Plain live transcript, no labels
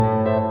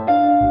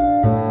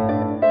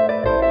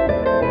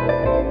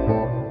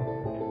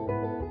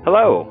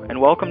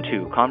welcome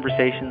to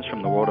Conversations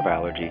from the World of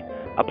Allergy,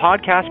 a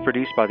podcast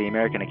produced by the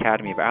American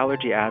Academy of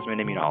Allergy, Asthma, and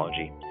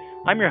Immunology.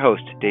 I'm your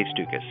host, Dave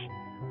Stukas.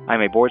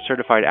 I'm a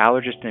board-certified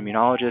allergist and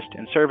immunologist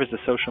and serve as the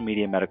social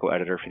media medical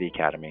editor for the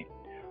Academy.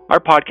 Our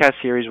podcast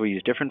series will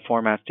use different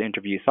formats to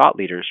interview thought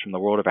leaders from the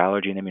world of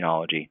allergy and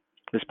immunology.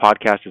 This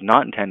podcast is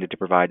not intended to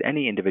provide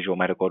any individual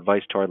medical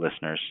advice to our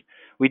listeners.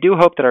 We do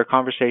hope that our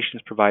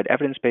conversations provide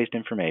evidence-based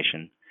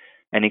information.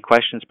 Any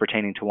questions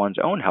pertaining to one's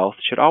own health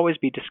should always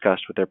be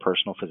discussed with their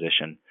personal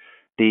physician.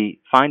 The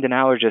Find an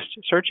Allergist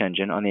search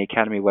engine on the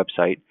Academy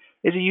website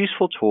is a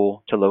useful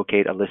tool to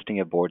locate a listing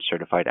of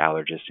board-certified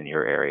allergists in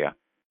your area.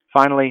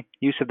 Finally,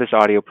 use of this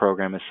audio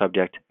program is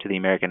subject to the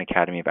American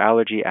Academy of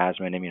Allergy,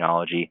 Asthma, and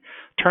Immunology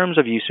Terms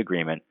of Use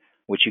Agreement,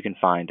 which you can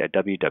find at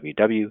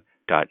www.aaai.org.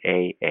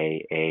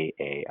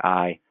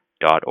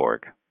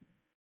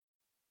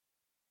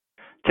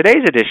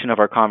 Today's edition of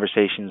our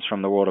Conversations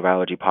from the World of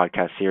Allergy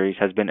podcast series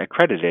has been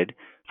accredited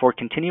for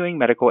continuing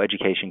medical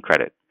education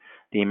credit.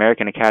 The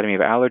American Academy of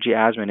Allergy,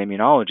 Asthma, and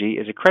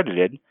Immunology is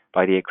accredited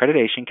by the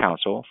Accreditation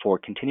Council for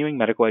Continuing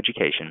Medical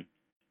Education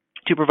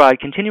to provide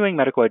continuing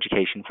medical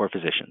education for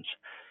physicians.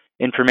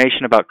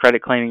 Information about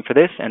credit claiming for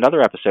this and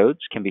other episodes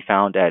can be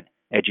found at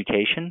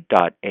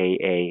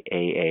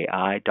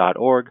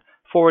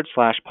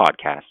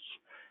education.aaai.org/podcasts.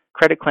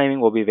 Credit claiming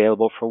will be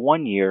available for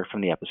 1 year from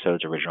the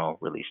episode's original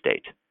release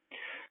date.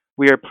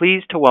 We are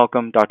pleased to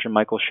welcome Dr.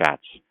 Michael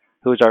Schatz,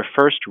 who is our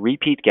first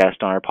repeat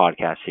guest on our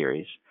podcast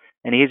series,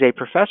 and he is a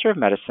professor of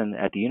medicine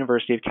at the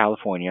University of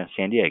California,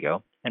 San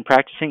Diego, and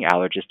practicing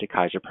allergist at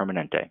Kaiser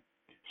Permanente,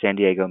 San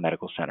Diego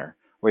Medical Center,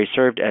 where he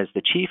served as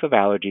the chief of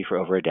allergy for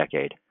over a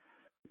decade.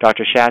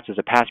 Dr. Schatz is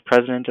a past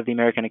president of the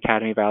American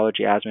Academy of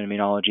Allergy, Asthma, and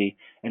Immunology,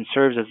 and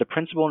serves as the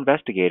principal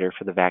investigator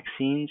for the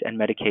Vaccines and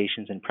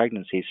Medications in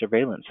Pregnancy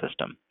Surveillance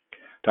System.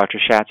 Dr.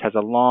 Schatz has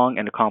a long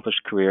and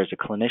accomplished career as a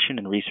clinician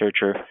and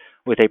researcher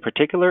with a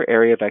particular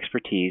area of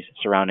expertise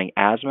surrounding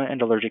asthma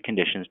and allergic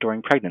conditions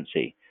during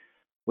pregnancy,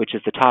 which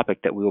is the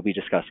topic that we will be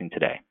discussing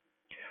today.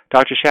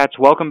 Dr. Schatz,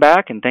 welcome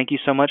back, and thank you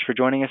so much for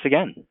joining us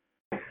again.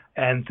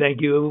 And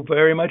thank you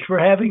very much for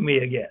having me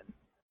again.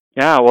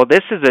 Yeah, well,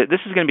 this is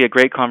going to be a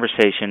great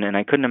conversation, and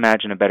I couldn't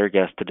imagine a better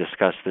guest to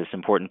discuss this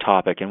important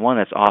topic, and one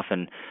that's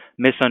often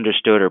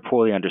misunderstood or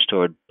poorly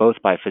understood both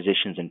by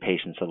physicians and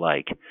patients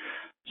alike.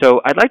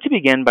 So I'd like to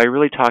begin by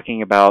really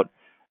talking about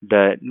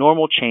the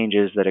normal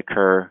changes that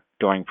occur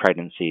during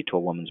pregnancy to a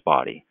woman's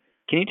body.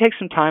 Can you take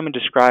some time and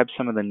describe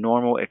some of the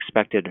normal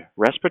expected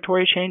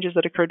respiratory changes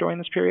that occur during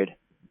this period?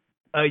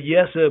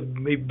 Yes, I'd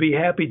be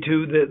happy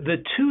to.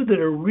 The two that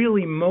are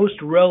really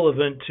most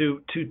relevant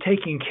to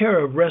taking care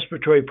of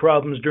respiratory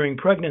problems during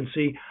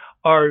pregnancy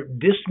are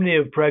dyspnea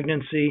of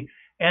pregnancy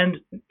and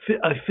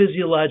a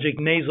physiologic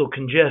nasal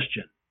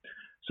congestion.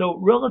 So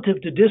relative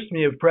to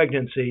dyspnea of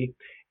pregnancy,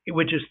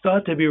 which is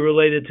thought to be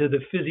related to the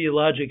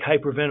physiologic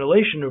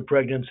hyperventilation of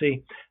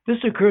pregnancy,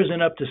 this occurs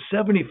in up to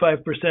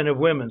 75% of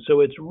women.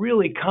 So it's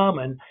really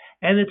common,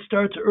 and it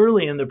starts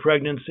early in the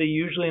pregnancy,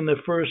 usually in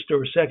the first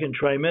or second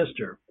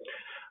trimester.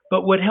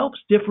 But what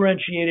helps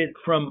differentiate it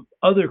from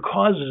other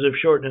causes of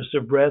shortness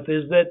of breath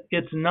is that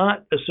it's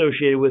not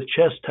associated with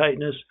chest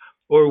tightness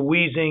or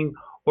wheezing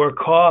or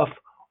cough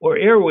or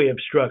airway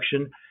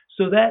obstruction.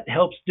 So that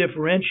helps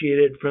differentiate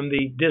it from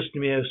the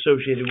dyspnea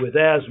associated with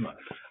asthma.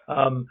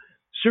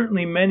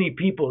 Certainly many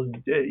people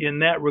in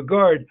that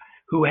regard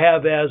who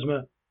have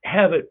asthma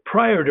have it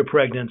prior to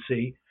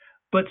pregnancy,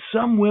 but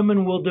some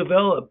women will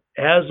develop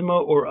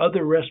asthma or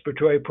other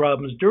respiratory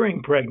problems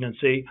during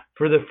pregnancy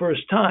for the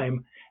first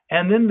time.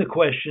 And then the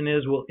question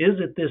is, well, is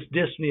it this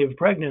dyspnea of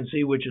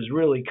pregnancy, which is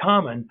really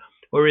common,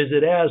 or is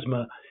it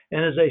asthma?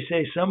 And as I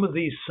say, some of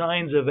these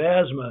signs of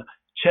asthma,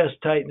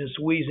 chest tightness,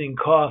 wheezing,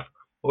 cough,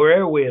 or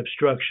airway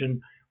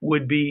obstruction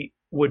would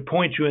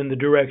point you in the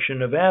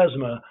direction of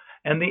asthma.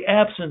 And the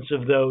absence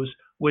of those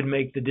would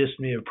make the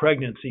dyspnea of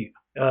pregnancy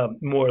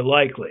more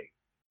likely.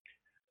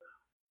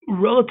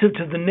 Relative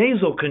to the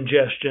nasal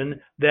congestion,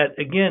 that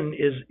again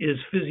is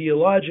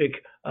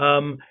physiologic,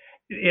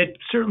 it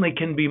certainly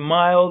can be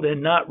mild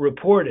and not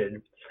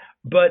reported.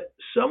 But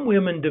some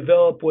women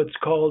develop what's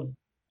called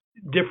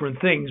different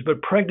things,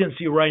 but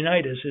pregnancy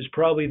rhinitis is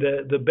probably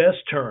the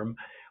best term,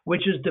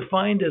 which is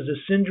defined as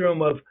a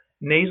syndrome of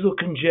nasal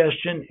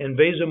congestion and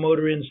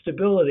vasomotor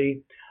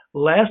instability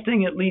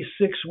lasting at least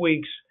 6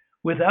 weeks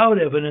without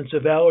evidence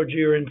of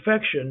allergy or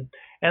infection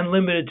and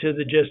limited to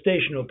the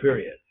gestational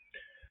period.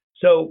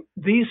 So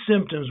these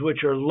symptoms,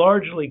 which are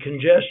largely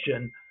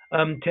congestion,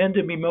 tend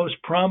to be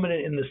most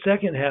prominent in the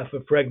second half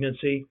of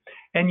pregnancy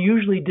and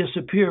usually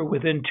disappear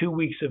within 2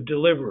 weeks of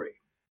delivery.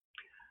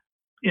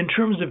 In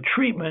terms of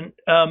treatment,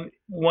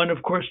 one,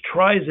 of course,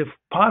 tries, if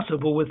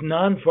possible, with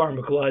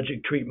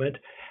non-pharmacologic treatment,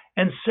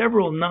 and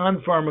several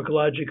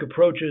non-pharmacologic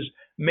approaches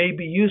may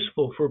be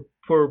useful for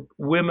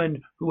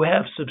women who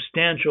have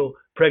substantial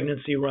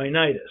pregnancy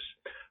rhinitis.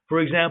 For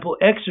example,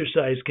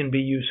 exercise can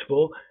be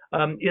useful.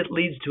 It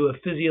leads to a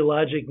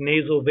physiologic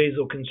nasal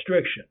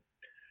vasoconstriction.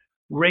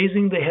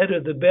 Raising the head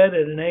of the bed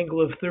at an angle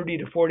of 30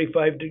 to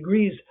 45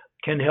 degrees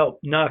can help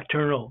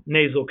nocturnal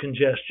nasal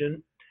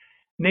congestion.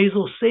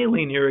 Nasal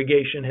saline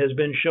irrigation has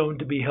been shown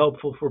to be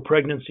helpful for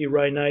pregnancy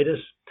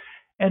rhinitis.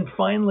 And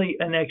finally,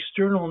 an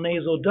external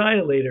nasal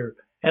dilator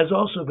has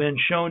also been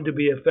shown to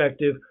be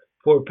effective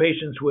for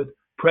patients with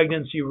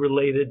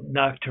pregnancy-related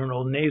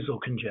nocturnal nasal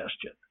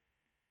congestion.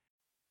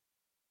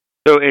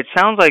 So it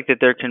sounds like that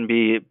there can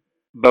be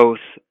both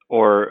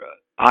or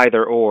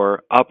either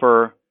or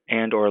upper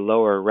and or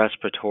lower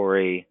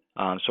respiratory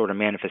sort of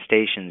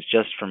manifestations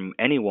just from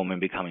any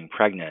woman becoming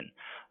pregnant.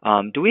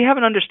 Do we have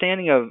an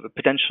understanding of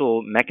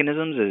potential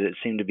mechanisms? Does it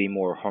seem to be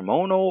more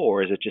hormonal,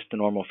 or is it just the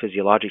normal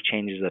physiologic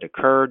changes that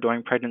occur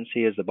during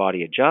pregnancy as the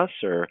body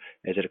adjusts, or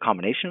is it a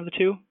combination of the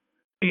two?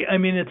 I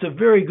mean, it's a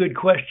very good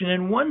question,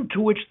 and one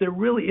to which there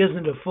really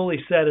isn't a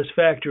fully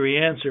satisfactory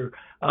answer.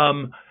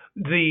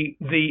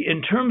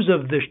 In terms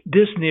of the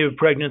dyspnea of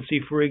pregnancy,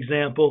 for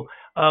example,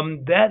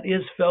 that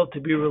is felt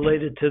to be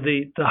related to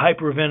the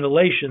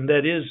hyperventilation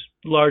that is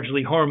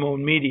largely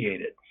hormone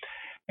mediated.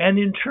 And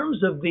in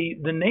terms of the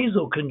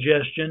nasal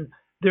congestion,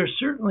 there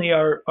certainly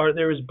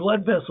there is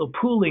blood vessel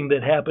pooling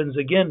that happens,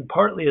 again,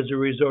 partly as a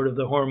result of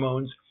the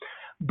hormones,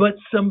 but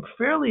some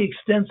fairly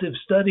extensive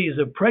studies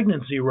of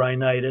pregnancy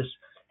rhinitis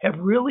have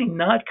really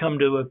not come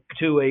to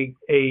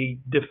a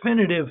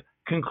definitive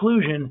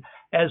conclusion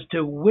as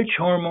to which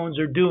hormones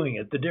are doing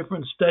it. The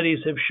different studies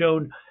have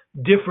shown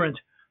different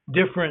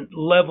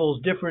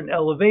levels, different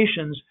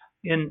elevations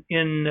in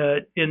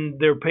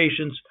their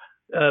patients.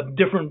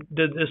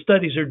 The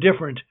studies are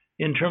different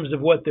in terms of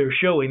what they're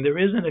showing. There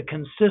isn't a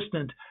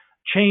consistent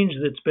change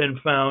that's been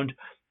found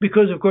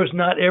because, of course,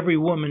 not every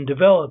woman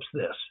develops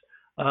this.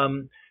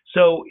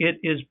 So it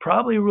is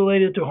probably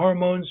related to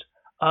hormones,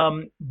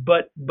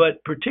 but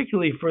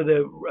particularly for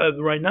the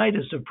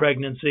rhinitis of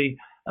pregnancy,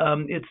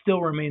 it still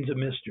remains a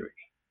mystery.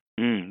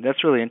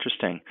 That's really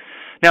interesting.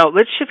 Now,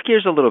 let's shift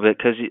gears a little bit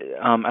because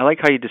I like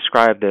how you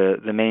describe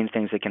the main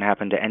things that can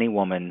happen to any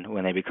woman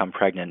when they become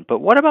pregnant. But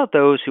what about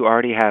those who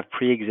already have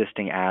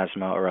pre-existing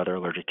asthma or other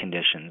allergic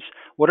conditions?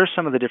 What are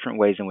some of the different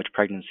ways in which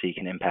pregnancy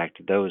can impact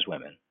those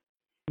women?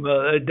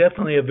 Well,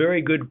 definitely a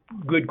very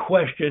good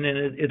question,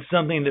 and it's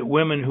something that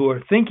women who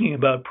are thinking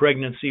about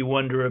pregnancy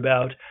wonder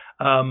about,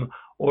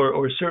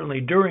 or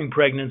certainly during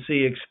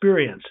pregnancy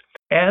experience.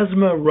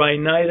 Asthma,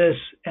 rhinitis,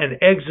 and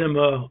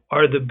eczema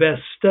are the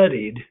best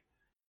studied,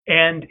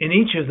 and in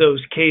each of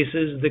those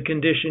cases, the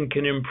condition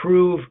can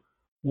improve,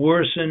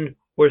 worsen,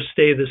 or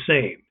stay the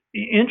same.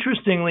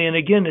 Interestingly, and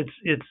again,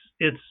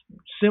 it's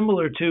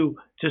similar to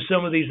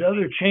some of these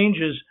other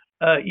changes,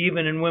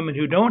 even in women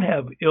who don't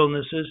have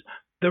illnesses.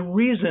 The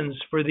reasons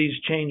for these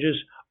changes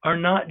are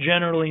not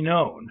generally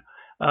known.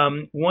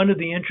 One of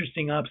the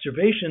interesting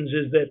observations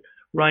is that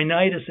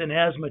rhinitis and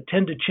asthma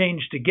tend to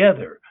change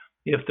together.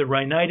 If the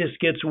rhinitis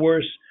gets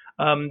worse,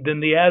 then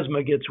the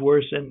asthma gets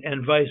worse,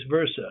 and vice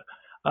versa.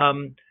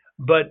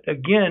 But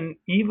again,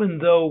 even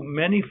though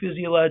many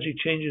physiologic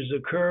changes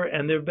occur,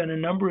 and there have been a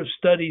number of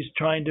studies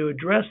trying to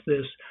address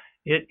this,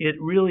 it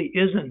really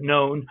isn't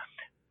known.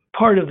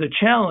 Part of the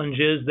challenge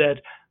is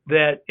that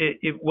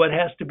what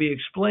has to be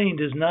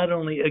explained is not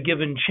only a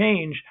given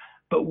change,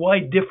 but why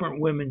different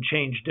women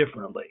change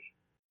differently.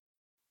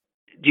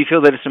 Do you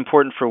feel that it's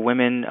important for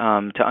women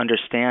to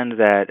understand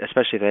that,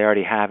 especially if they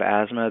already have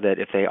asthma, that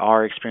if they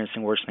are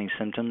experiencing worsening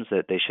symptoms,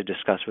 that they should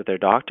discuss with their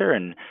doctor?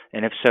 And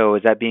if so,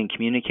 is that being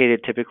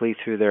communicated typically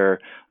through their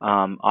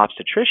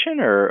obstetrician,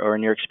 or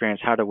in your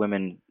experience, how do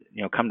women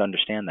come to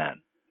understand that?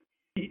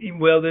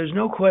 Well, there's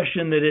no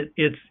question that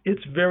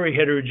it's very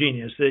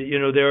heterogeneous.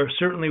 That there are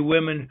certainly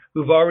women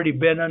who've already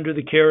been under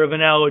the care of an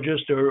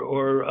allergist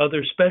or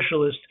other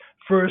specialist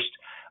first,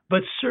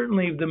 but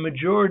certainly the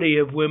majority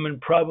of women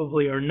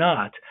probably are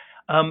not.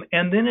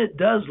 And then it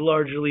does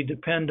largely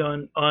depend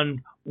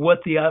on what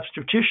the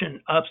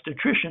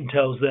obstetrician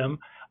tells them.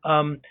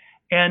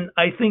 And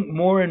I think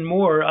more and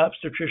more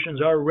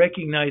obstetricians are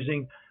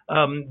recognizing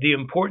the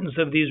importance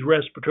of these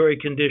respiratory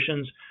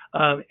conditions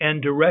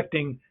and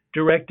directing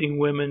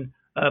women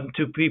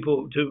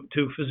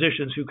to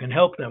physicians who can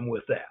help them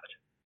with that.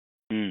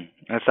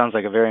 That sounds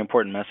like a very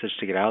important message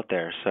to get out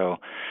there. So,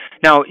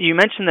 now you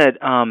mentioned that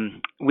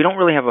we don't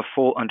really have a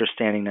full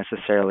understanding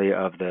necessarily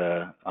of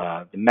the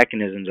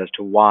mechanisms as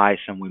to why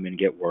some women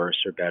get worse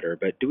or better.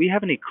 But do we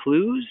have any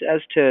clues as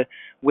to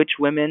which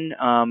women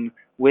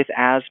with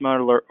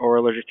asthma or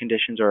allergic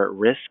conditions are at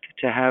risk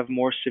to have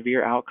more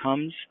severe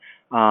outcomes?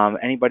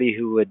 Anybody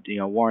who would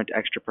warrant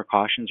extra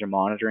precautions or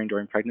monitoring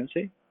during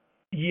pregnancy?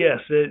 Yes,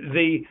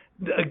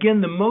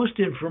 again, the most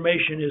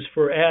information is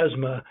for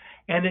asthma,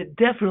 and it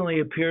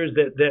definitely appears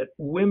that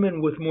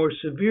women with more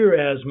severe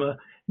asthma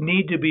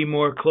need to be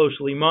more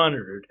closely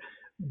monitored,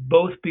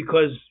 both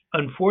because,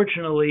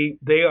 unfortunately,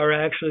 they are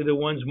actually the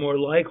ones more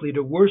likely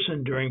to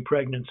worsen during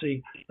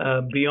pregnancy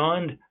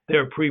beyond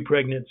their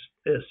pre-pregnant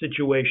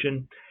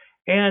situation,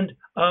 and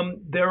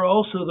they're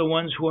also the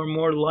ones who are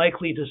more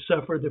likely to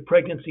suffer the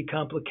pregnancy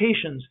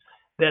complications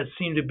that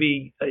seem to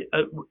be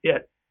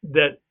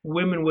that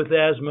women with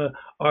asthma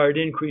are at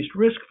increased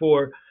risk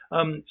for,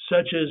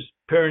 such as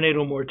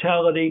perinatal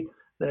mortality,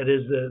 that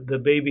is the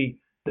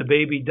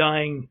baby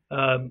dying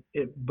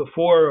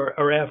before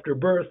or after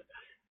birth,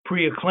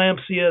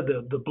 preeclampsia,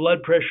 the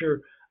blood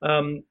pressure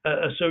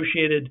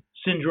associated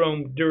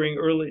syndrome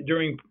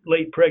during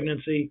late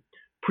pregnancy,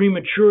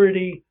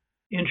 prematurity,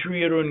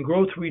 intrauterine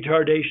growth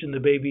retardation, the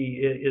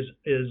baby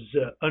is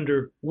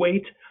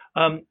underweight,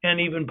 and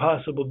even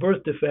possible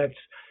birth defects.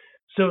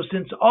 So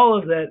since all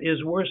of that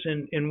is worse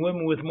in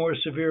women with more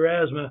severe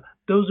asthma,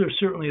 those are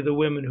certainly the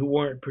women who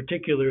warrant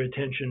particular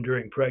attention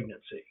during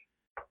pregnancy.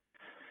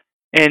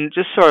 And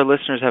just so our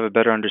listeners have a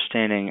better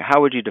understanding,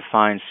 how would you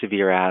define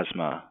severe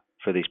asthma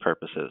for these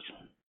purposes?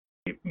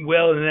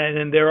 Well,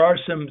 and there are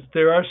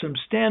some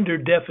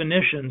standard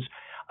definitions.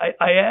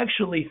 I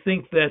actually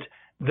think that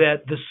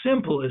the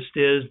simplest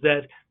is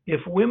that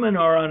if women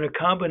are on a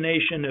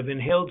combination of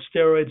inhaled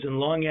steroids and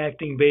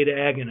long-acting beta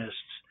agonists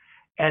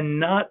and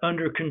not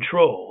under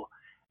control,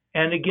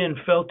 and again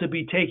felt to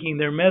be taking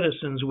their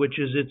medicines, which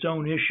is its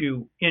own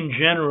issue in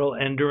general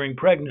and during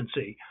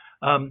pregnancy,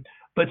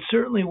 but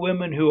certainly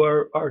women who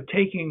are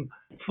taking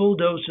full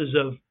doses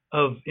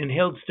of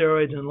inhaled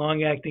steroids and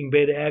long-acting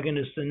beta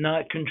agonists and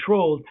not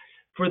controlled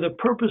for the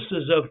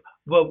purposes of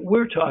what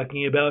we're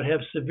talking about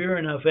have severe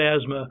enough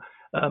asthma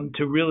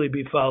to really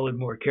be followed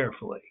more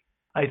carefully.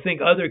 I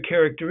think other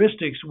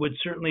characteristics would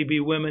certainly be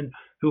women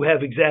who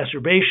have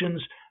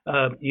exacerbations,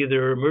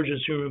 either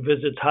emergency room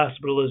visits,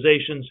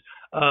 hospitalizations,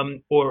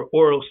 or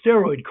oral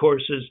steroid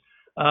courses.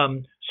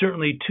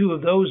 Certainly two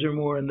of those or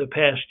more in the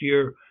past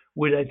year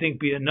would, I think,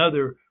 be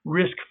another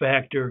risk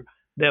factor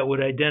that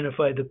would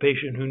identify the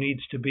patient who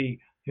needs to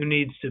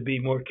be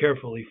more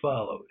carefully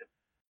followed.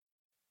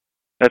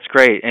 That's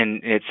great,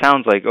 and it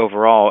sounds like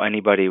overall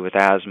anybody with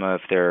asthma,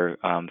 if they're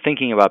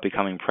thinking about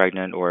becoming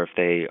pregnant or if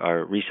they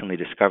are recently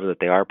discovered that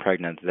they are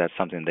pregnant, that's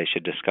something they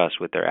should discuss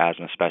with their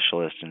asthma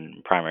specialist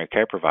and primary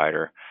care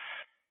provider.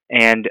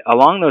 And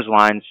along those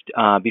lines,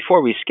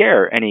 before we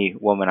scare any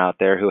woman out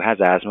there who has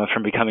asthma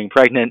from becoming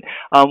pregnant,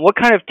 what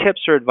kind of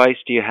tips or advice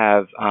do you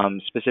have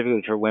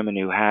specifically for women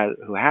who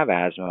have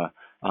asthma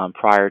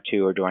prior to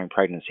or during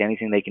pregnancy?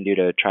 Anything they can do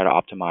to try to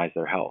optimize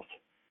their health?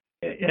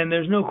 And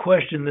there's no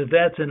question that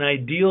that's an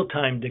ideal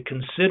time to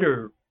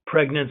consider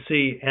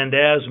pregnancy and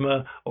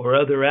asthma or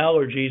other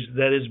allergies,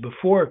 that is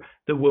before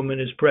the woman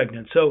is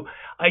pregnant. So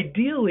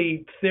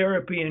ideally,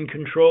 therapy and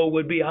control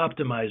would be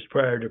optimized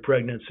prior to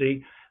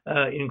pregnancy,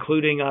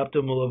 including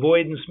optimal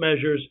avoidance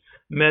measures,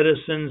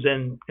 medicines,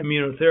 and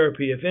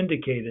immunotherapy if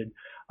indicated.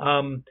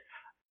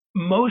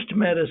 Most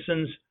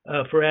medicines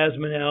for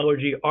asthma and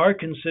allergy are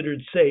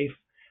considered safe,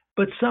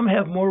 but some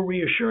have more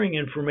reassuring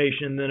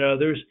information than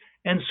others,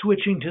 and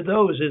switching to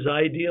those is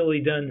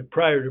ideally done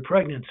prior to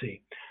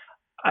pregnancy.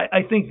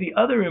 I think the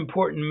other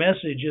important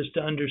message is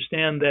to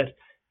understand that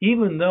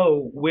even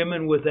though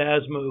women with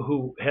asthma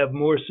who have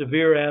more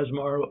severe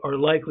asthma are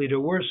likely to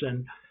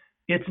worsen,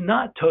 it's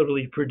not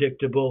totally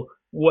predictable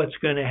what's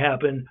going to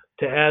happen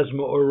to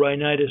asthma or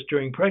rhinitis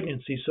during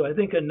pregnancy. So I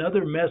think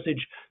another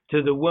message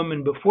to the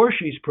woman before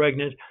she's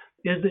pregnant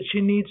is that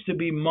she needs to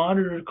be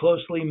monitored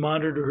closely,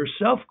 monitor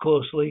herself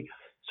closely,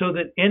 so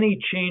that any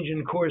change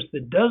in course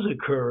that does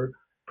occur,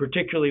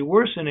 particularly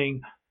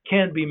worsening,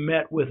 can be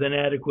met with an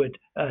adequate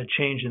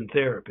change in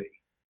therapy.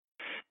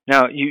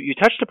 Now, you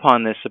touched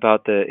upon this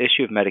about the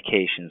issue of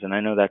medications, and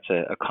I know that's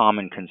a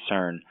common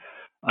concern.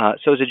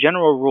 So as a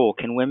general rule,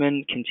 can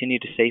women continue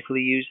to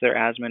safely use their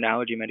asthma and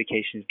allergy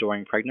medications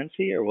during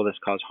pregnancy, or will this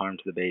cause harm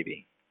to the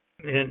baby?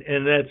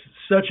 And that's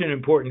such an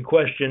important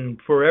question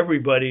for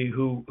everybody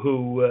who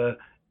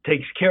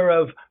takes care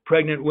of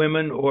pregnant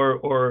women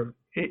or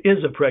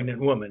is a pregnant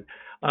woman.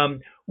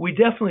 We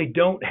definitely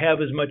don't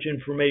have as much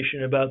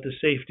information about the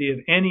safety of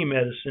any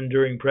medicine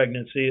during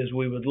pregnancy as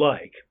we would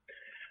like.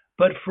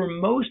 But for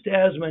most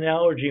asthma and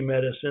allergy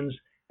medicines,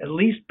 at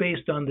least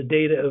based on the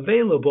data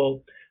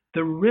available,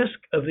 the risk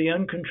of the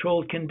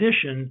uncontrolled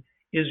condition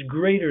is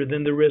greater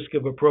than the risk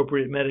of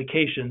appropriate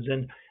medications.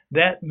 And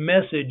that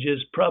message is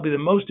probably the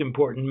most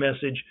important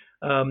message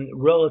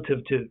relative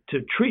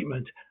to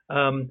treatment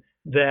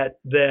that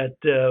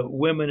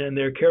women and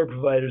their care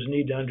providers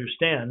need to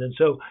understand. And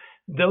so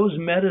those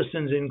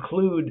medicines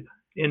include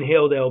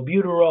inhaled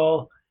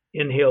albuterol,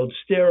 inhaled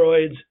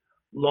steroids,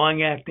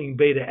 long-acting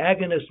beta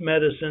agonist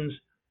medicines,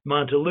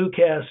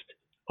 montelukast,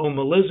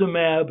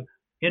 omalizumab,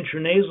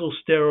 intranasal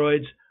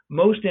steroids,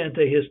 most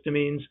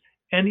antihistamines,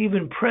 and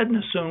even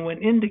prednisone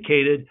when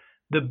indicated.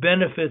 The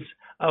benefits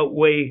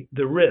outweigh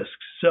the risks.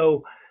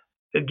 So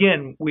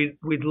again,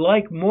 we'd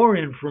like more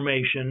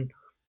information,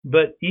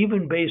 but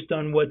even based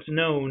on what's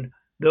known,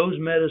 those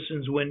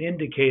medicines, when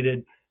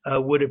indicated,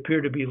 would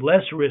appear to be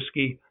less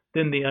risky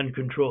than the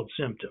uncontrolled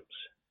symptoms.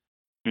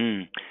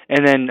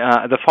 And then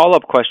the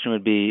follow-up question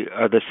would be,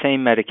 are the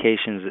same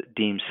medications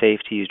deemed safe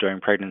to use during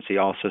pregnancy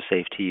also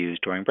safe to use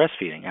during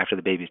breastfeeding after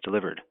the baby's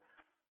delivered?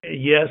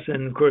 Yes,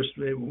 and of course,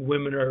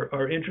 women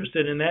are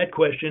interested in that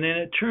question, and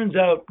it turns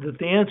out that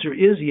the answer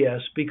is yes,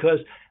 because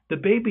the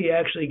baby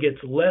actually gets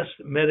less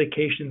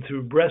medication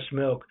through breast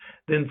milk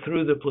than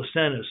through the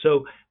placenta.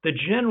 So the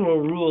general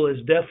rule is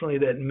definitely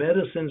that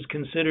medicines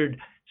considered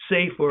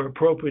safe or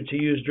appropriate to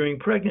use during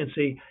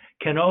pregnancy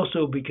can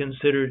also be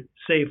considered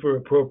safe or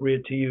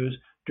appropriate to use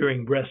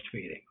during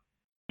breastfeeding.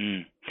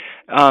 Mm.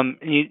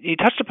 You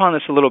touched upon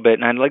this a little bit,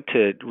 and I'd like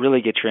to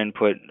really get your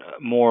input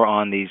more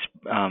on these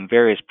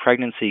various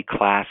pregnancy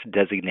class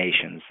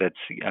designations that's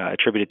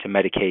attributed to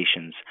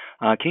medications.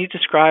 Can you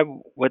describe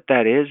what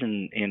that is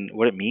and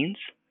what it means?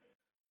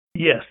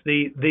 Yes,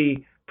 the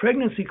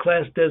pregnancy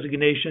class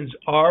designations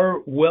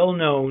are well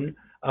known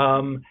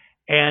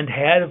and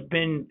have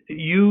been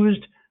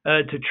used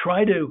to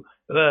try to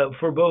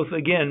for both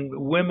again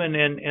women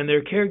and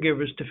their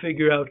caregivers to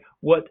figure out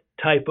what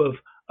type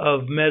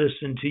of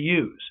medicine to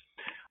use.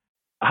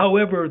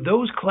 However,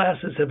 those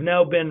classes have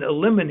now been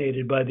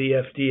eliminated by the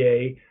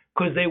FDA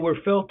because they were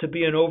felt to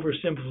be an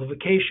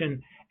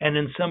oversimplification and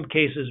in some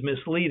cases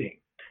misleading.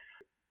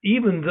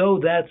 Even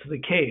though that's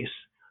the case,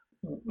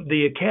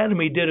 the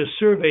Academy did a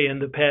survey in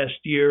the past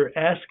year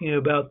asking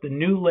about the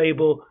new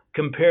label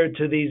compared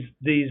to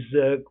these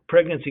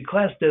pregnancy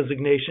class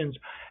designations,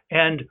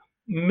 and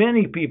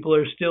many people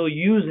are still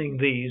using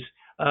these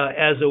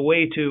as a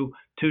way to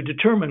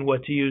determine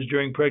what to use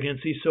during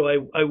pregnancy. So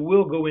I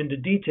will go into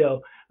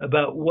detail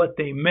about what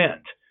they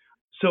meant.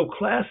 So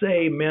Class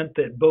A meant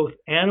that both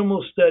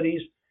animal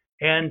studies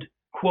and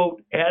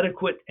quote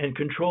adequate and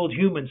controlled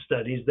human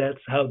studies,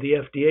 that's how the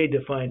FDA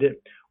defined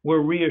it,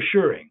 were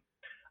reassuring.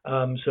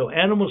 So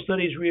animal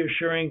studies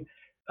reassuring,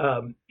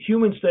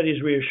 human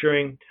studies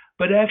reassuring,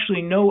 but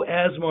actually no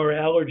asthma or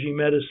allergy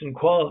medicine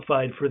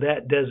qualified for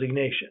that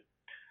designation.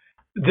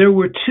 There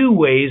were two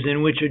ways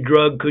in which a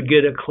drug could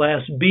get a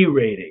Class B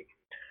rating.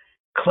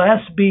 Class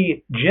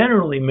B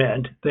generally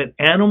meant that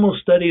animal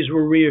studies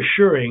were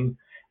reassuring,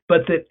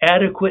 but that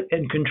adequate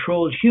and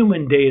controlled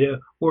human data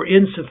were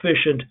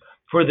insufficient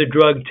for the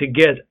drug to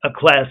get a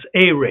Class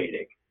A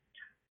rating.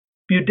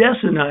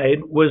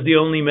 Budesonide was the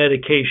only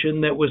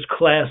medication that was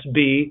Class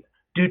B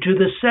due to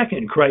the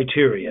second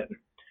criterion.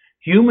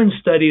 Human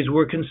studies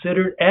were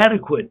considered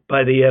adequate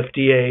by the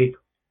FDA,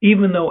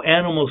 even though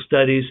animal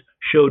studies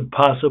showed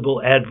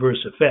possible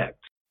adverse effects.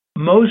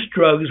 Most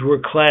drugs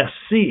were Class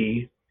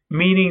C,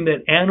 meaning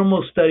that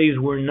animal studies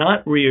were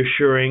not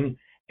reassuring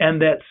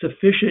and that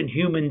sufficient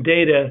human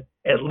data,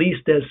 at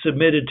least as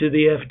submitted to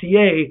the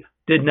FDA,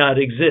 did not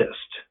exist.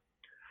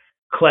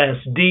 Class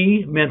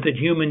D meant that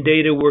human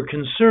data were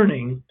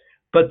concerning,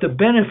 but the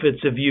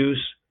benefits of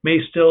use may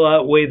still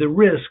outweigh the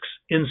risks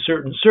in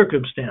certain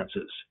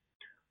circumstances.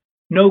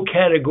 No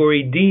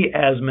Category D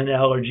asthma and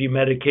allergy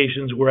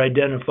medications were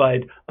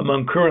identified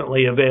among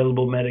currently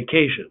available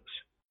medications.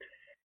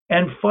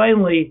 And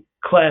finally,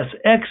 Class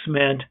X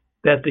meant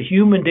that the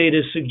human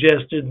data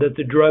suggested that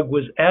the drug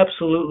was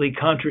absolutely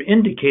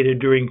contraindicated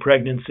during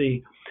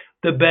pregnancy.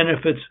 The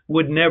benefits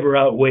would never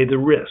outweigh the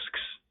risks.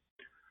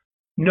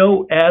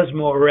 No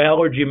asthma or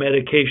allergy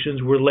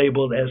medications were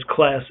labeled as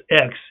Class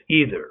X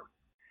either.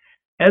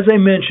 As I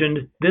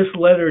mentioned, this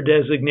letter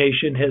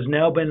designation has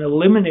now been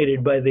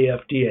eliminated by the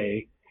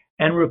FDA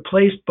and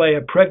replaced by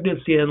a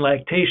pregnancy and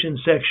lactation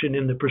section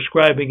in the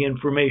prescribing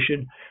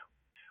information,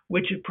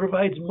 which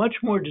provides much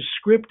more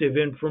descriptive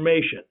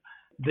information.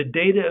 The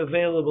data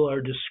available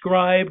are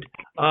described,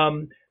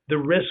 the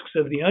risks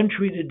of the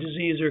untreated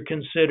disease are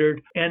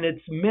considered, and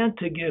it's meant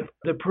to give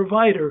the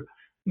provider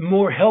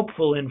more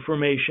helpful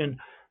information,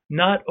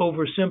 not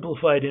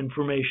oversimplified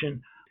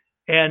information,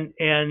 and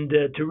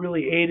to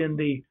really aid in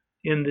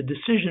the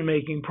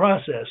decision-making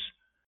process.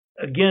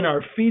 Again,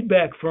 our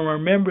feedback from our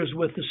members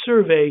with the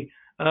survey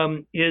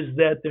is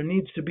that there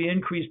needs to be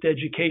increased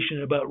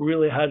education about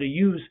really how to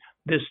use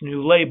this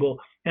new label.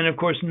 And of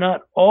course,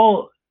 not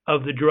all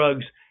of the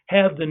drugs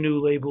have the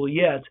new label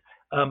yet,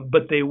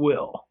 but they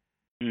will.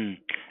 Mm.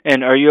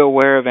 And are you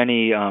aware of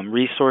any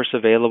resource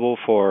available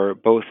for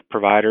both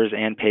providers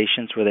and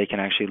patients where they can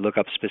actually look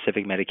up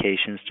specific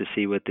medications to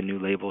see what the new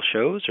label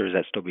shows, or is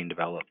that still being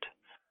developed?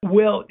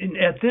 Well,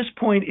 at this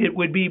point, it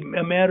would be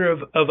a matter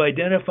of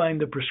identifying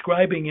the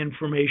prescribing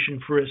information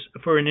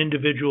for an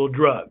individual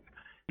drug.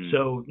 Mm.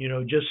 So,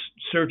 just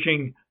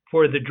searching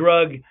for the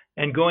drug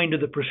and going to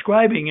the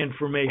prescribing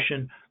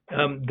information,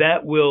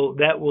 that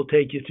will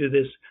take you to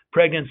this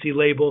pregnancy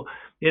label.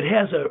 It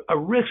has a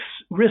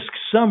risk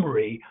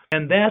summary,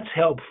 and that's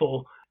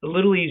helpful, a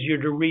little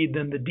easier to read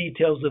than the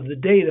details of the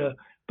data,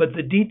 but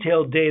the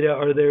detailed data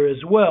are there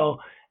as well.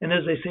 And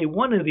as I say,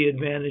 one of the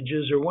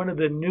advantages or one of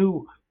the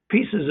new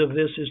pieces of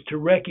this is to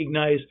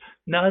recognize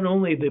not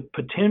only the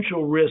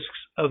potential risks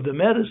of the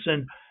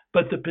medicine,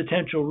 but the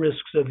potential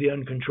risks of the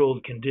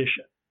uncontrolled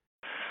condition.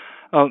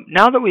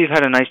 Now that we've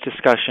had a nice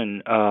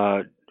discussion,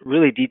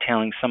 really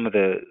detailing some of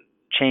the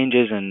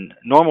changes and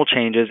normal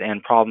changes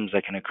and problems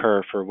that can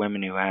occur for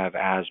women who have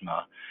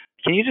asthma,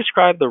 can you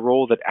describe the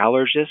role that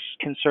allergists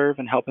can serve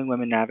in helping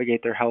women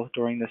navigate their health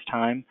during this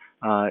time,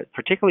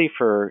 particularly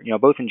for,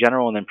 both in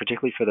general and then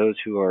particularly for those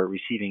who are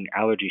receiving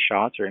allergy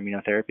shots or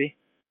immunotherapy?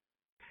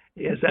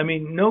 Yes, I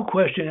mean, no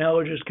question,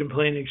 allergists can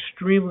play an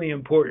extremely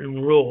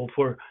important role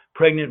for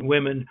pregnant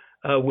women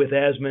with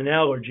asthma and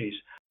allergies.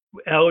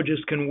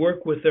 Allergists can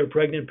work with their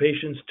pregnant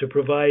patients to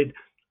provide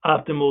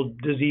optimal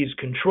disease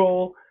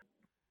control,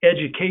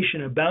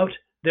 education about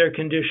their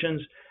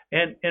conditions,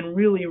 and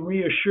really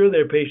reassure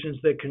their patients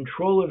that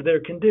control of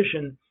their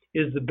condition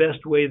is the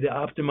best way to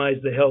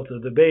optimize the health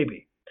of the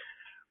baby.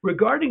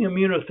 Regarding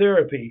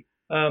immunotherapy,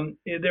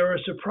 there are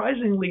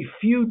surprisingly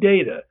few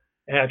data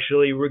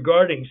actually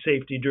regarding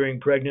safety during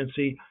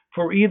pregnancy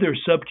for either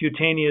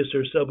subcutaneous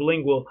or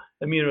sublingual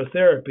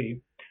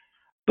immunotherapy,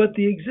 but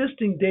the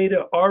existing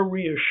data are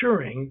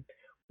reassuring,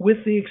 with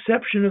the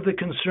exception of the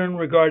concern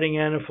regarding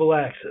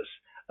anaphylaxis,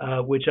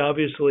 which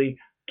obviously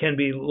can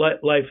be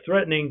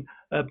life-threatening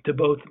to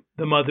both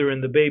the mother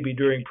and the baby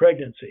during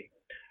pregnancy.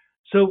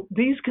 So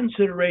these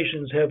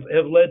considerations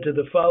have led to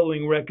the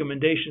following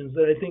recommendations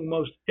that I think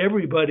most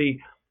everybody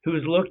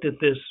who's looked at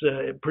this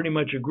pretty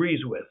much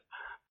agrees with.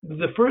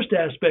 The first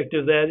aspect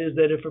of that is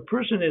that if a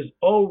person is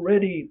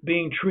already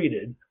being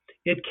treated,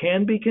 it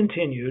can be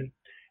continued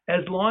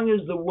as long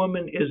as the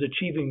woman is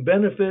achieving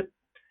benefit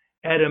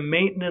at a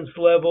maintenance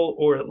level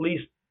or at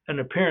least an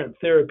apparent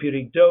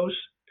therapeutic dose,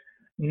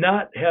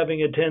 not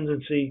having a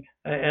tendency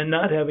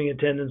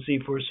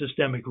for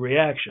systemic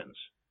reactions.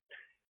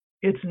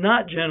 It's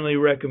not generally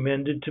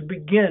recommended to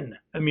begin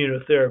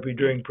immunotherapy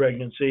during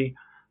pregnancy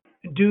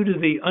due to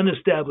the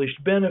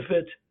unestablished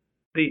benefit,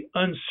 the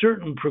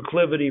uncertain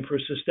proclivity for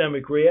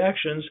systemic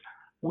reactions,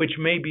 which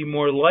may be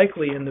more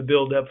likely in the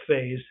build-up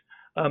phase,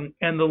 and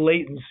the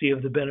latency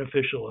of the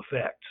beneficial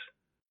effects.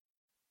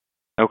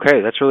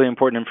 Okay, that's really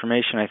important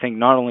information, I think,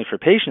 not only for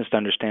patients to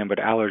understand, but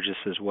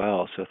allergists as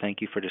well. So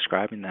thank you for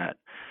describing that.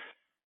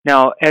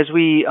 Now, as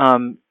we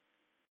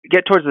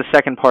get towards the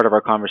second part of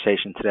our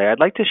conversation today, I'd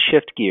like to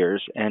shift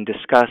gears and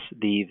discuss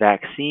the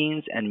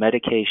vaccines and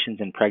medications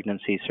in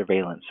pregnancy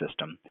surveillance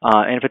system.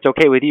 And if it's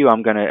okay with you,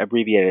 I'm going to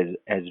abbreviate it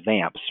as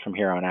VAMPS from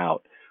here on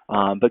out.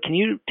 But can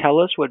you tell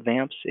us what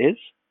VAMPS is?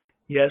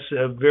 Yes,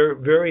 very,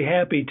 very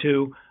happy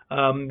to,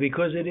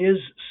 because it is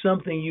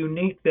something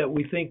unique that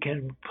we think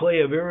can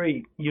play a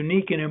very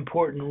unique and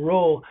important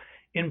role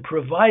in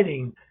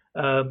providing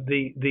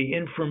the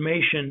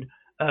information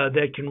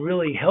that can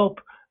really help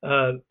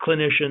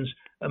clinicians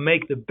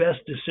make the best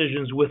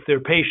decisions with their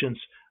patients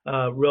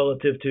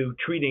relative to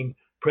treating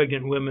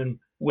pregnant women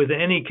with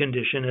any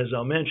condition, as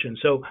I'll mention.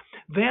 So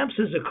VAMPS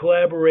is a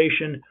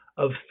collaboration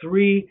of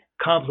three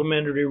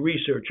complementary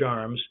research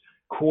arms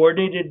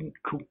coordinated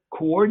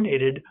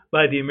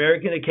by the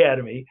American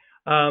Academy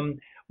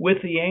with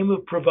the aim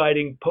of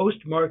providing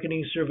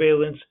post-marketing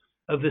surveillance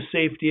of the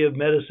safety of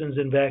medicines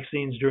and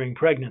vaccines during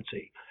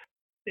pregnancy.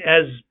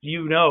 As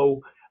you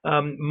know,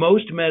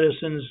 most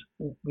medicines,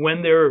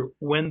 when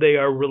they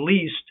are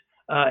released,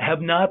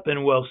 have not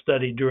been well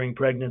studied during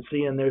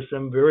pregnancy, and there's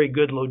some very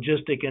good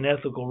logistic and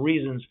ethical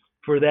reasons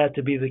for that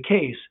to be the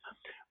case.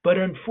 But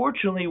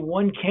unfortunately,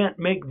 one can't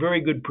make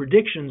very good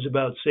predictions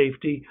about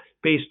safety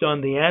based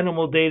on the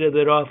animal data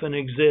that often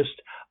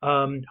exist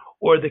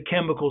or the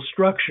chemical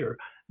structure.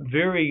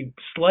 Very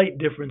slight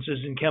differences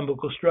in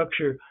chemical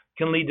structure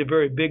can lead to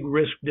very big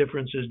risk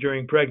differences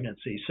during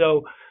pregnancy.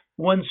 So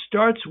one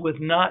starts with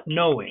not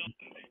knowing.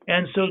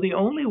 And so the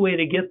only way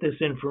to get this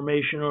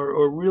information,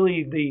 or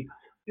really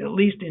at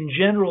least in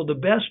general, the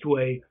best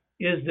way,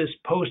 is this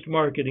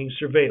post-marketing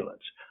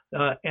surveillance.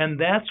 And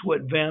that's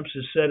what VAMPS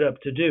is set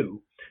up to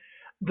do.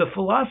 The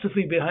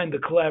philosophy behind the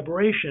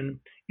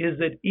collaboration is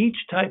that each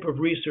type of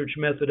research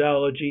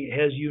methodology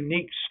has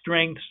unique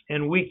strengths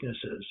and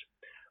weaknesses,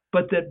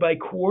 but that by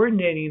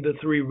coordinating the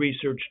three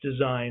research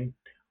design,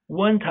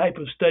 one type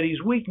of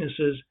study's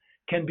weaknesses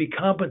can be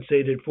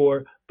compensated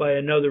for by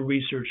another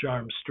research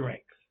arm's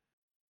strength.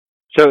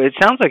 So it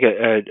sounds like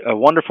a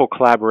wonderful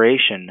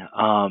collaboration.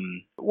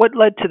 What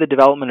led to the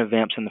development of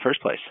VAMPS in the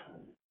first place?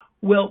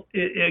 Well,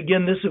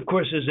 again, this, of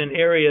course, is an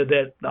area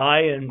that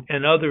I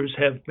and others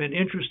have been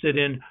interested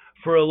in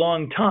for a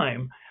long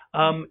time.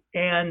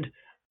 And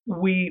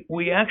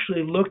we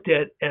actually looked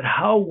at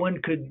how one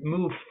could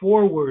move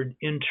forward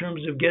in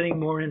terms of getting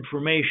more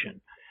information.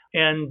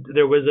 And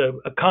there was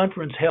a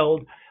conference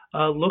held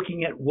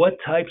looking at what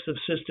types of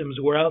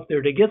systems were out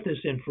there to get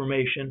this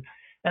information.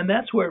 And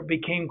that's where it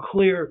became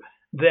clear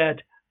that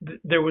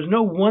there was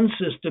no one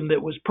system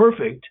that was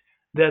perfect,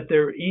 that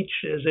they're each,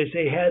 as I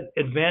say, had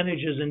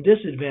advantages and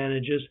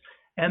disadvantages,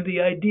 and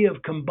the idea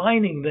of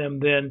combining them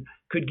then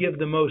could give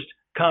the most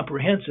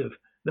comprehensive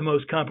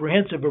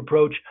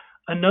approach.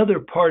 Another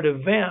part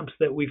of VAMPS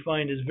that we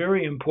find is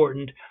very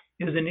important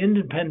is an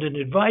independent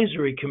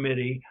advisory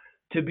committee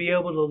to be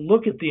able to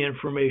look at the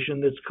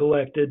information that's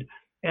collected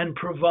and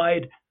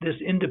provide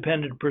this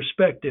independent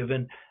perspective.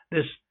 And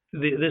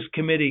this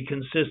committee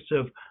consists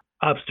of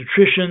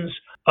obstetricians,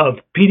 of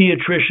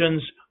pediatricians,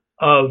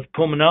 of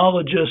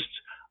pulmonologists,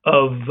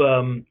 of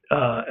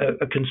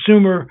a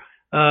consumer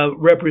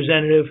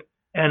representative,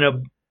 and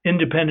an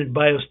independent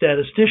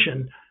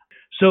biostatistician.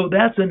 So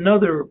that's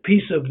another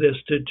piece of this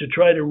to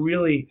try to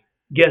really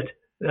get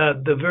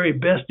the very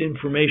best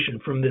information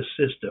from this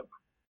system.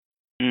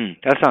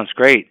 That sounds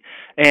great.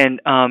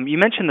 And you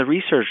mentioned the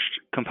research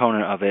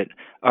component of it.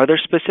 Are there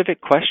specific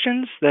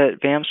questions that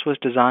VAMPS was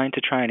designed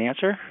to try and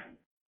answer?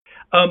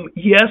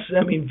 Yes.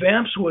 I mean,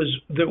 VAMPS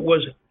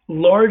was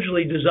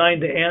largely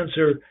designed to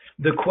answer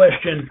the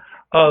question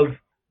of,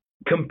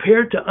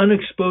 compared to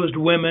unexposed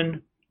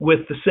women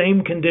with the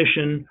same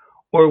condition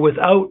or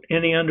without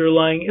any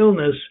underlying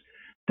illness,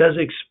 does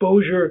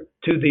exposure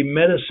to the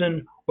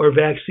medicine or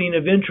vaccine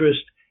of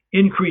interest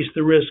increase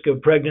the risk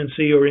of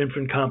pregnancy or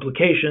infant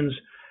complications,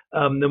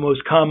 the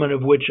most common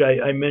of which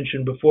I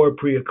mentioned before: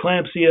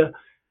 preeclampsia,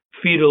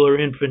 fetal or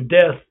infant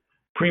death,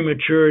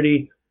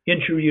 prematurity,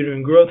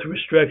 intrauterine growth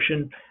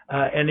restriction,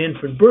 and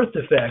infant birth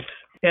defects.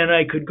 And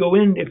I could go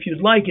in, if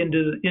you'd like,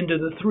 into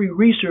the three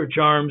research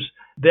arms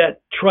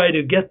that try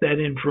to get that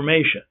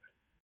information.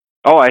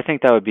 Oh, I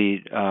think that would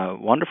be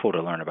wonderful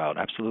to learn about.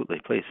 Absolutely,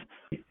 please.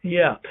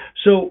 Yeah.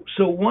 So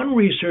one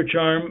research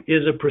arm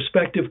is a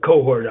prospective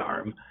cohort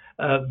arm.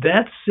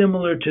 That's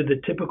similar to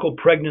the typical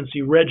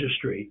pregnancy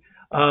registry,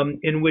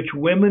 in which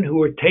women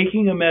who are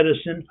taking a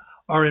medicine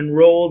are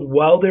enrolled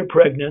while they're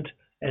pregnant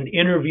and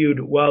interviewed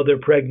while they're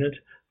pregnant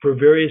for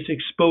various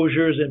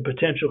exposures and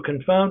potential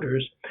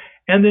confounders,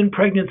 and then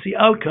pregnancy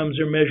outcomes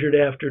are measured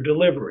after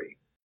delivery.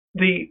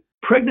 The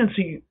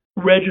pregnancy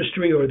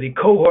registry, or the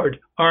cohort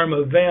arm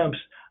of VAMPS,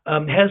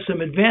 has some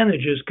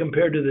advantages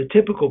compared to the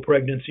typical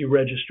pregnancy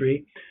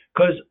registry,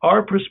 because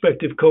our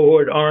prospective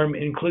cohort arm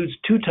includes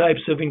two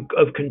types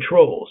of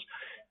controls.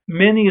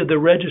 Many of the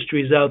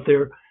registries out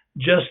there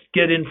just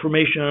get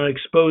information on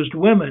exposed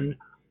women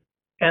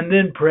and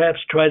then perhaps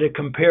try to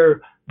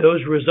compare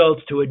those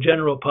results to a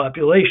general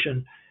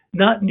population,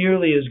 not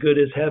nearly as good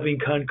as having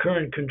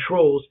concurrent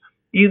controls,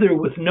 either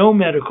with no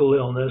medical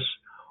illness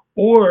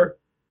or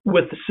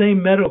with the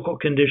same medical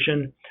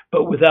condition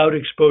but without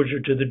exposure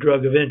to the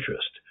drug of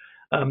interest.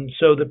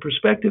 So the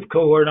prospective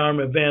cohort arm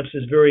of VAMPS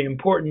is very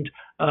important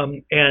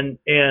and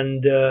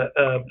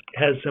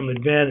has some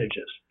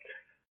advantages.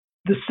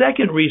 The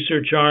second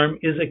research arm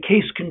is a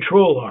case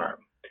control arm.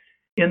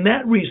 In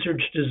that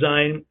research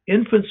design,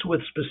 infants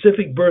with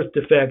specific birth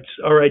defects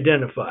are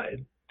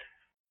identified,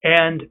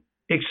 and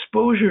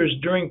exposures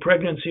during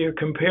pregnancy are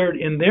compared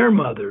in their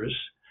mothers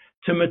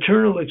to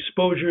maternal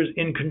exposures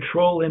in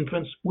control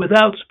infants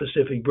without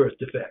specific birth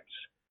defects.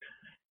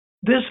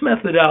 This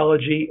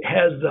methodology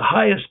has the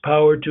highest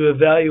power to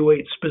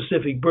evaluate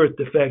specific birth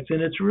defects,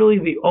 and it's really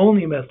the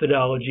only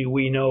methodology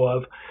we know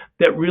of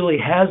that really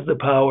has the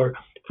power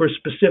for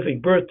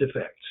specific birth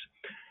defects.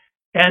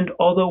 And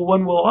although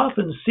one will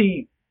often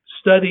see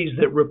studies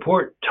that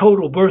report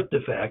total birth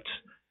defects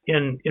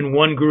in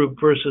one group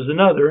versus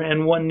another,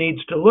 and one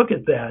needs to look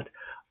at that,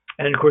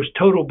 and of course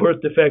total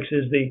birth defects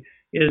is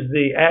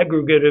the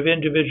aggregate of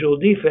individual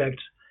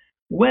defects.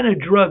 When a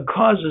drug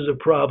causes a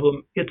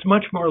problem, it's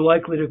much more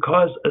likely to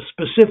cause a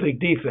specific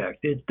defect.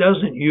 It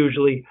doesn't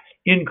usually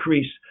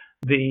increase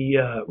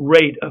the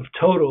rate of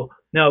total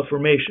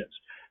malformations.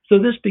 So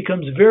this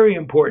becomes very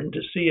important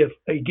to see if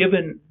a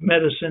given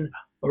medicine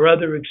or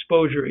other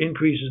exposure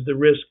increases the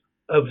risk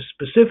of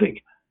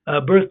specific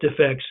birth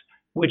defects,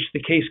 which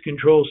the case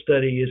control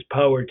study is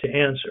powered to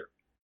answer.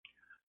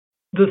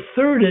 The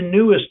third and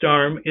newest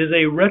arm is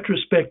a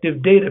retrospective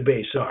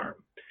database arm,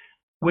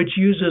 which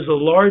uses a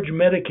large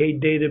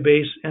Medicaid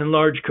database and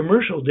large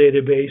commercial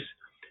database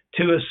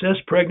to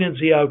assess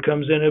pregnancy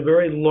outcomes in a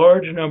very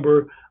large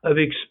number of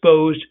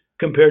exposed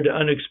compared to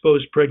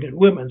unexposed pregnant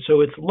women.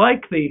 So it's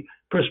like the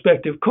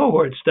prospective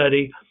cohort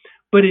study,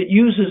 but it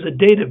uses a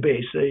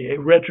database, a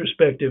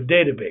retrospective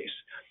database.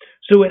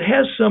 So it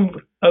has some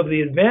of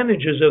the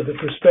advantages of the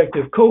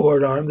prospective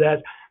cohort arm,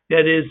 that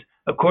is,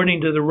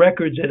 according to the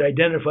records, it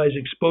identifies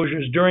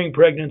exposures during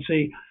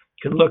pregnancy,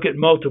 can look at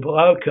multiple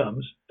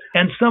outcomes,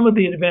 and some of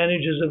the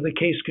advantages of the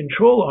case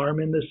control arm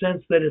in the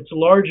sense that it's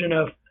large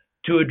enough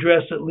to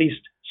address at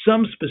least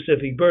some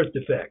specific birth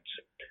defects.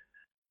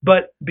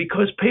 But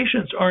because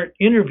patients aren't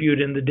interviewed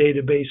in the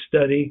database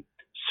study,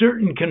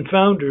 certain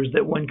confounders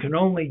that one can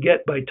only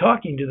get by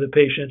talking to the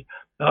patient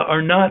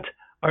are not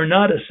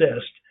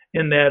assessed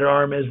in that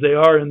arm as they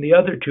are in the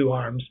other two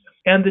arms.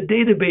 And the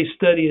database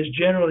study is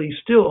generally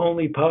still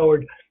only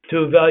powered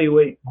to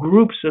evaluate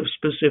groups of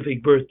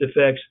specific birth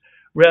defects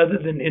rather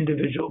than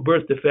individual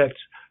birth defects,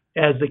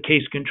 as the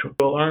case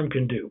control arm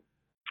can do.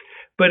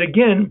 But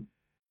again,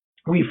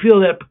 we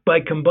feel that by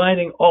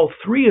combining all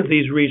three of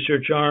these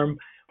research arms,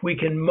 we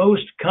can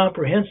most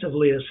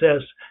comprehensively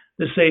assess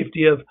the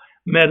safety of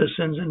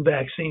medicines and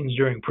vaccines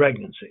during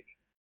pregnancy.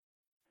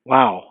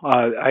 Wow,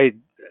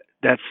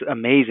 that's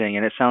amazing,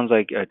 and it sounds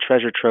like a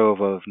treasure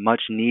trove of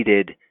much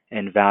needed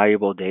and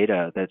valuable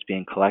data that's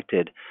being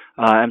collected.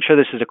 I'm sure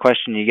this is a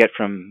question you get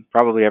from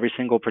probably every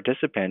single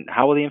participant.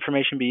 How will the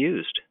information be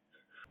used?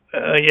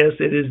 Yes,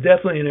 it is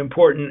definitely an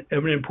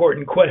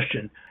important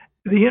question.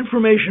 The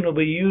information will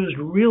be used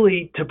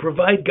really to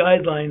provide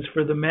guidelines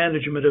for the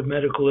management of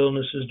medical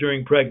illnesses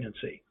during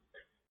pregnancy.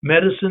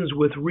 Medicines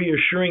with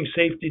reassuring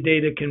safety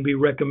data can be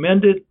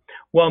recommended,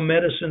 while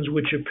medicines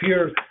which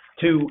appear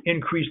to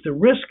increase the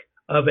risk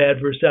of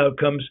adverse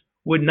outcomes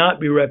would not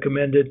be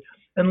recommended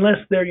unless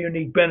their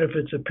unique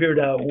benefits appear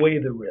to outweigh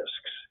the risks.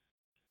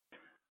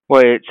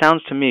 Well, it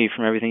sounds to me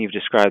from everything you've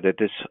described that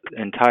this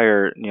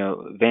entire,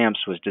 VAMPS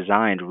was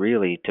designed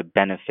really to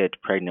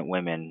benefit pregnant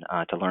women,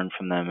 to learn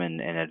from them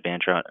and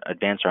advance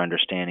our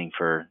understanding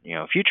for,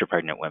 future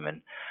pregnant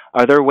women.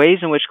 Are there ways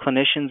in which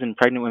clinicians and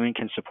pregnant women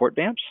can support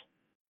VAMPS?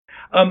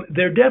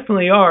 There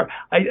definitely are.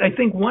 I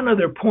think one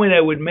other point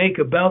I would make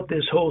about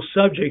this whole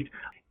subject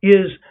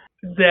is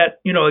that,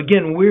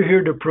 again, we're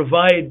here to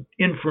provide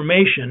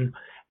information.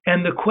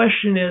 And the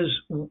question is,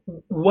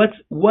 what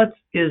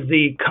is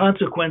the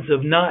consequence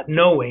of not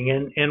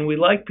knowing? And we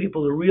like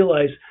people to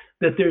realize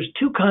that there's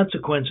two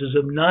consequences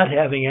of not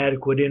having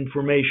adequate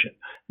information.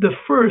 The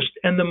first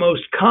and the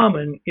most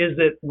common is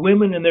that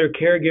women and their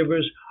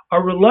caregivers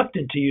are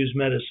reluctant to use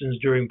medicines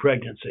during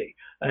pregnancy.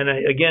 And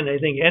I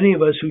think any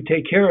of us who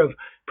take care of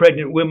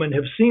pregnant women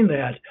have seen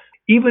that,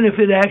 even if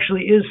it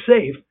actually is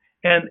safe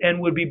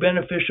and would be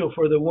beneficial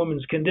for the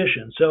woman's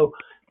condition. So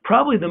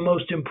probably the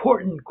most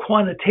important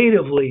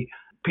quantitatively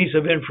piece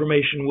of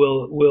information we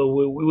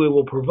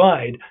will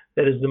provide,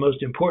 that is the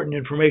most important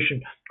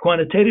information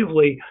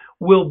quantitatively,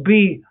 will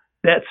be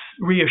that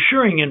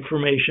reassuring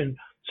information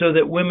so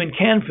that women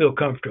can feel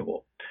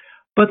comfortable.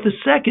 But the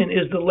second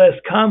is the less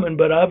common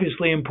but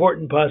obviously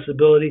important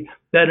possibility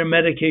that a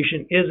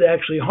medication is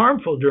actually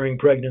harmful during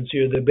pregnancy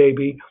or the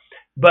baby,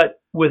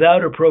 but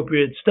without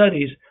appropriate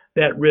studies,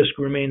 that risk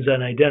remains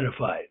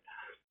unidentified.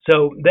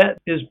 So that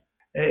is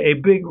a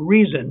big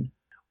reason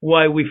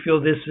why we feel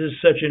this is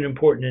such an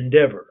important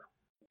endeavor.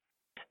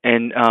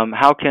 And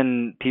how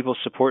can people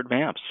support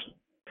VAMPS?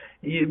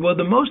 Well,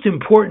 the most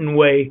important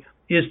way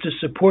is to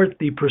support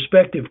the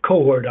prospective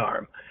cohort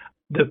arm.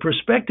 The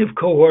prospective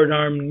cohort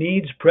arm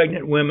needs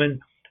pregnant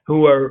women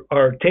who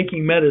are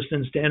taking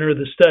medicines to enter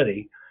the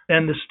study,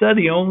 and the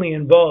study only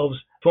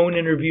involves phone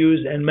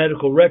interviews and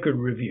medical record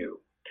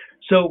review.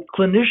 So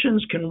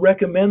clinicians can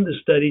recommend the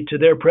study to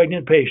their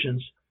pregnant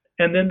patients,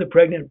 and then the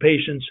pregnant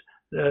patients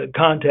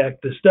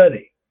contact the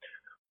study.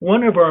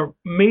 One of our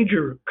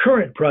major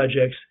current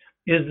projects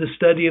is the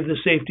study of the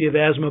safety of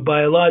asthma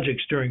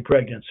biologics during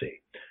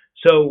pregnancy.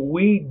 So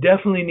we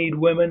definitely need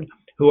women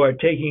who are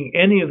taking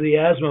any of the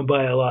asthma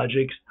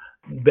biologics,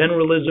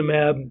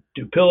 benralizumab,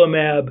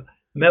 dupilumab,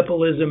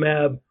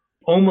 mepolizumab,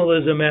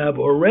 omalizumab,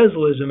 or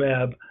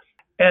reslizumab,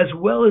 as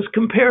well as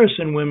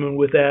comparison women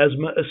with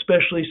asthma,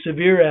 especially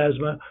severe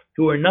asthma,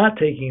 who are not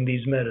taking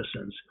these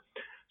medicines.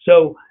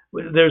 So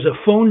there's a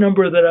phone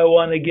number that I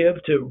want to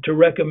give to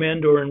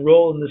recommend or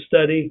enroll in the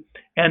study,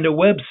 and a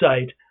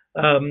website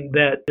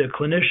that the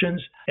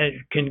clinicians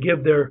can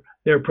give their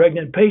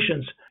pregnant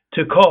patients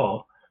to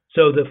call.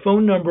 So the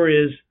phone number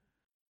is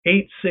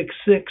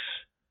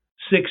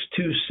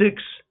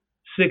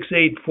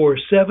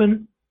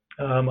 866-626-6847.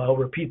 I'll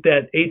repeat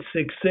that,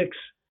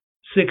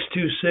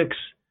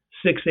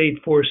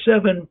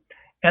 866-626-6847.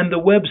 And the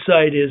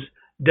website is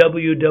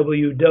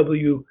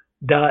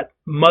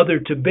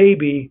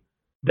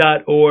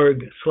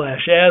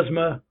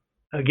www.mothertobaby.org/asthma.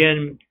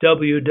 Again,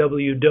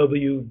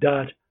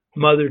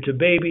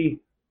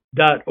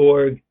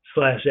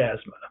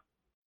 www.mothertobaby.org/asthma.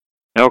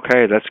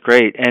 Okay, that's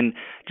great. And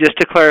just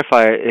to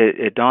clarify,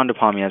 it dawned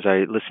upon me as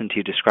I listened to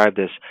you describe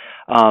this.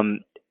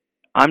 I'm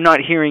not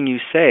hearing you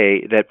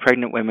say that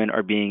pregnant women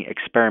are being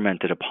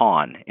experimented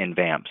upon in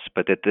VAMPS,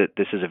 but that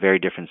this is a very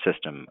different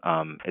system.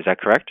 Is that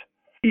correct?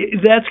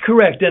 That's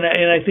correct, and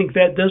I think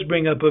that does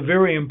bring up a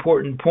very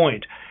important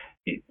point.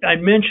 I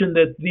mentioned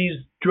that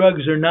these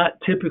drugs are not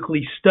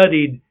typically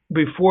studied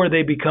before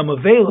they become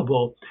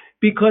available,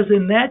 because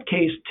in that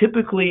case,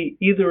 typically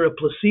either a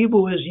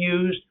placebo is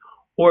used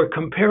or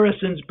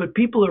comparisons, but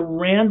people are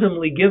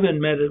randomly given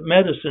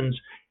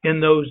medicines in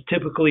those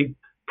typically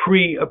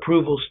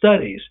pre-approval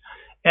studies.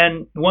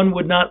 And one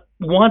would not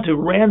want to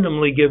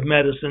randomly give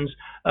medicines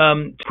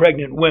to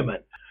pregnant women.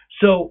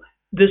 So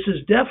this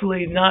is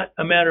definitely not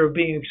a matter of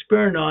being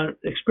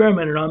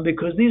experimented on,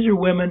 because these are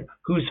women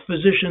whose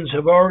physicians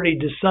have already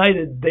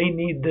decided they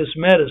need this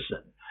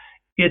medicine.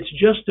 It's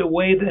just a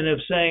way then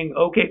of saying,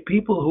 okay,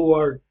 people who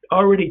are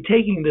already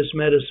taking this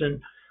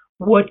medicine,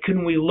 what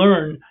can we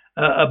learn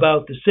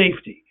about the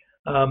safety?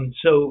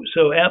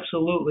 So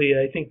absolutely,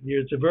 I think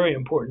it's a very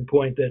important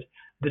point that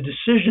the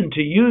decision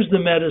to use the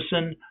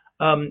medicine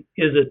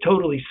is a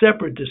totally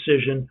separate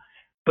decision,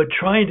 but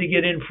trying to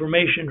get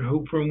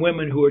information from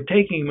women who are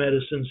taking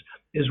medicines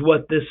is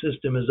what this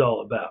system is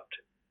all about.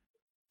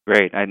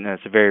 Great.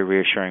 That's a very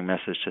reassuring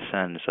message to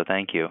send, so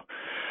thank you.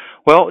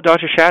 Well,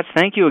 Dr. Schatz,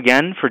 thank you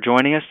again for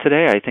joining us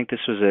today. I think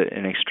this was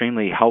an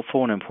extremely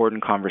helpful and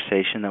important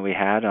conversation that we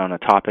had on a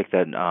topic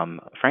that,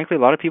 frankly, a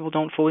lot of people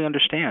don't fully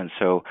understand.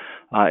 So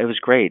it was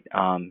great.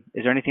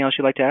 Is there anything else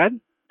you'd like to add?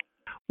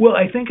 Well,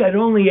 I think I'd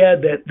only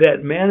add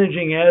that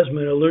managing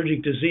asthma and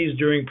allergic disease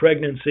during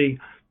pregnancy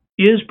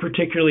is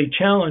particularly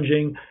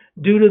challenging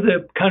due to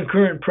the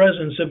concurrent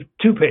presence of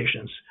two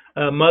patients,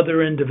 a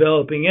mother and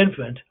developing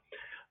infant.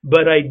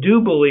 But I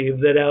do believe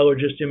that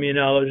allergist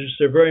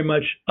immunologists are very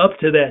much up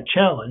to that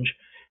challenge,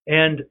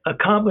 and a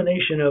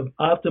combination of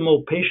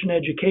optimal patient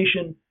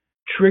education,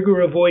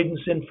 trigger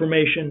avoidance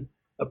information,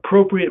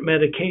 appropriate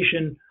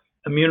medication,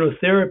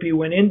 immunotherapy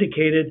when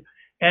indicated,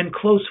 and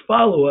close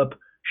follow-up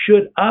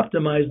should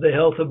optimize the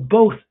health of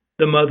both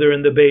the mother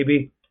and the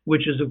baby,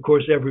 which is, of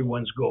course,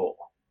 everyone's goal.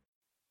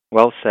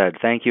 Well said.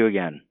 Thank you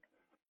again.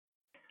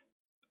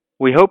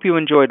 We hope you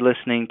enjoyed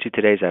listening to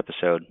today's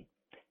episode.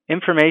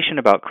 Information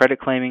about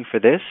credit claiming for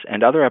this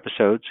and other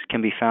episodes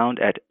can be found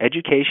at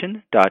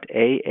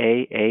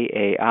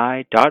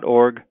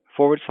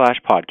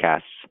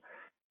education.aaai.org/podcasts.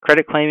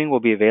 Credit claiming will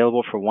be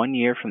available for 1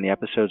 year from the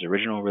episode's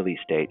original release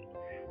date.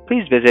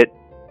 Please visit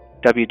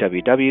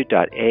www.aaai.org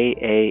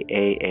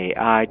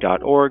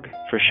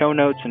for show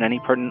notes and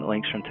any pertinent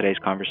links from today's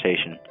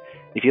conversation.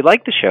 If you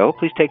like the show,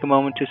 please take a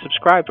moment to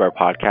subscribe to our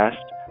podcast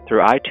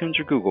through iTunes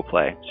or Google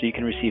Play so you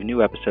can receive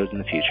new episodes in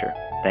the future.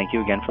 Thank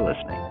you again for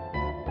listening.